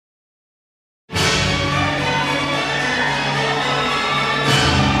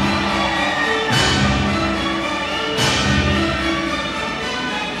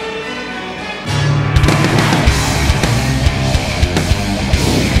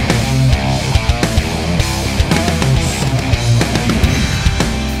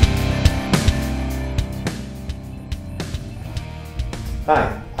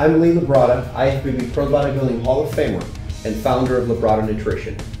I'm Labrada, IFBB Pro Bodybuilding Hall of Famer and founder of Labrada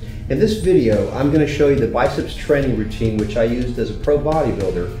Nutrition. In this video, I'm going to show you the biceps training routine which I used as a pro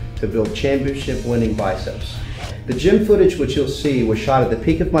bodybuilder to build championship winning biceps. The gym footage which you'll see was shot at the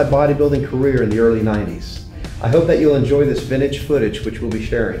peak of my bodybuilding career in the early 90s. I hope that you'll enjoy this vintage footage which we'll be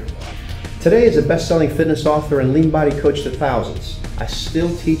sharing. Today, as a best-selling fitness author and lean body coach to thousands, I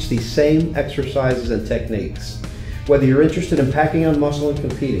still teach these same exercises and techniques. Whether you're interested in packing on muscle and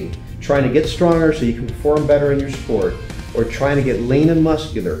competing, trying to get stronger so you can perform better in your sport, or trying to get lean and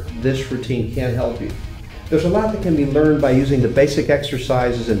muscular, this routine can help you. There's a lot that can be learned by using the basic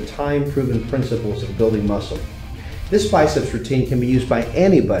exercises and time-proven principles of building muscle. This biceps routine can be used by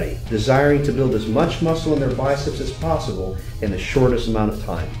anybody desiring to build as much muscle in their biceps as possible in the shortest amount of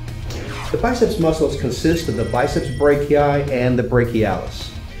time. The biceps muscles consist of the biceps brachii and the brachialis.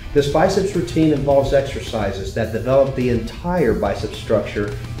 This biceps routine involves exercises that develop the entire bicep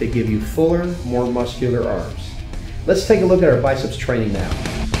structure to give you fuller, more muscular arms. Let's take a look at our biceps training now.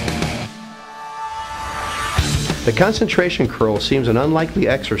 The concentration curl seems an unlikely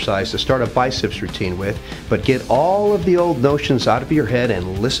exercise to start a biceps routine with, but get all of the old notions out of your head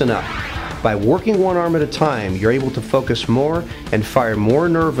and listen up. By working one arm at a time, you're able to focus more and fire more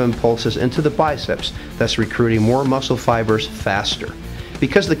nerve impulses into the biceps, thus recruiting more muscle fibers faster.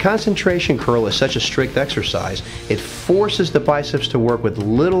 Because the concentration curl is such a strict exercise, it forces the biceps to work with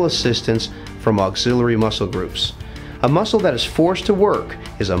little assistance from auxiliary muscle groups. A muscle that is forced to work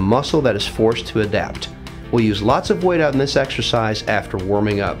is a muscle that is forced to adapt. We'll use lots of weight out in this exercise after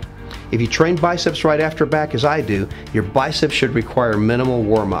warming up. If you train biceps right after back as I do, your biceps should require minimal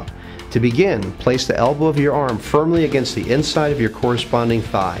warm-up. To begin, place the elbow of your arm firmly against the inside of your corresponding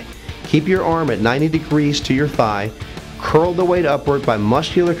thigh. Keep your arm at 90 degrees to your thigh. Curl the weight upward by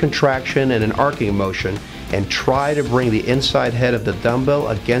muscular contraction and an arcing motion, and try to bring the inside head of the dumbbell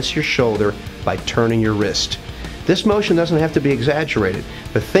against your shoulder by turning your wrist. This motion doesn't have to be exaggerated,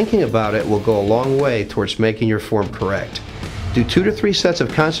 but thinking about it will go a long way towards making your form correct. Do 2 to 3 sets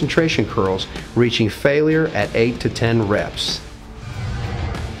of concentration curls, reaching failure at 8 to 10 reps.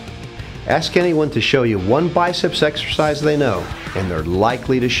 Ask anyone to show you one biceps exercise they know, and they're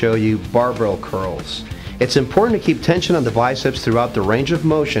likely to show you barbell curls. It's important to keep tension on the biceps throughout the range of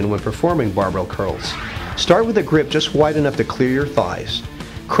motion when performing barbell curls. Start with a grip just wide enough to clear your thighs.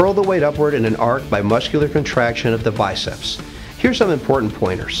 Curl the weight upward in an arc by muscular contraction of the biceps. Here's some important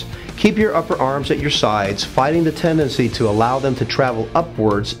pointers. Keep your upper arms at your sides, fighting the tendency to allow them to travel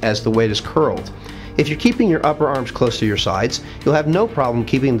upwards as the weight is curled. If you're keeping your upper arms close to your sides, you'll have no problem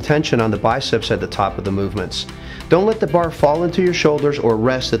keeping the tension on the biceps at the top of the movements. Don't let the bar fall into your shoulders or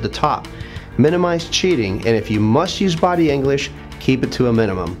rest at the top. Minimize cheating, and if you must use body English, keep it to a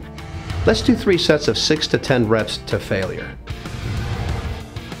minimum. Let's do 3 sets of 6 to 10 reps to failure.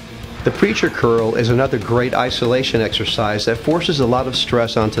 The preacher curl is another great isolation exercise that forces a lot of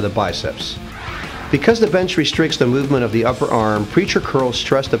stress onto the biceps. Because the bench restricts the movement of the upper arm, preacher curls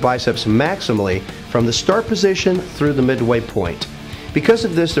stress the biceps maximally from the start position through the midway point. Because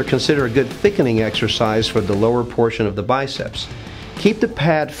of this, they're considered a good thickening exercise for the lower portion of the biceps. Keep the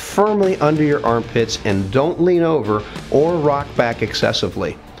pad firmly under your armpits and don't lean over or rock back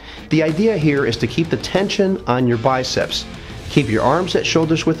excessively. The idea here is to keep the tension on your biceps. Keep your arms at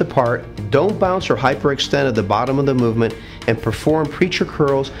shoulders width apart, don't bounce or hyperextend at the bottom of the movement, and perform preacher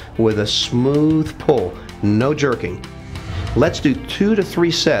curls with a smooth pull, no jerking. Let's do 2 to 3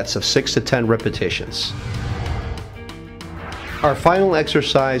 sets of 6 to 10 repetitions. Our final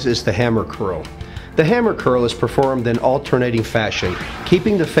exercise is the hammer curl. The hammer curl is performed in alternating fashion,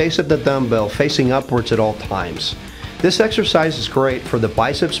 keeping the face of the dumbbell facing upwards at all times. This exercise is great for the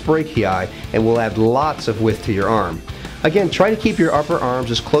biceps brachii and will add lots of width to your arm. Again, try to keep your upper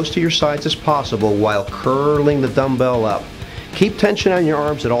arms as close to your sides as possible while curling the dumbbell up. Keep tension on your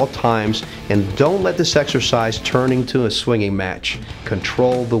arms at all times, and don't let this exercise turn into a swinging match.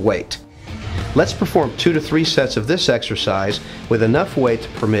 Control the weight. Let's perform 2 to 3 sets of this exercise with enough weight to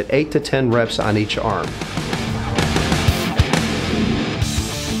permit 8 to 10 reps on each arm.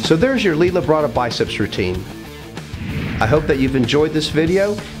 So there's your Labrada biceps routine. I hope that you've enjoyed this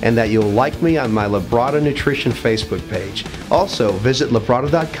video and that you'll like me on my Labrada Nutrition Facebook page. Also, visit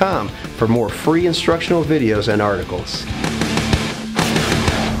labrada.com for more free instructional videos and articles.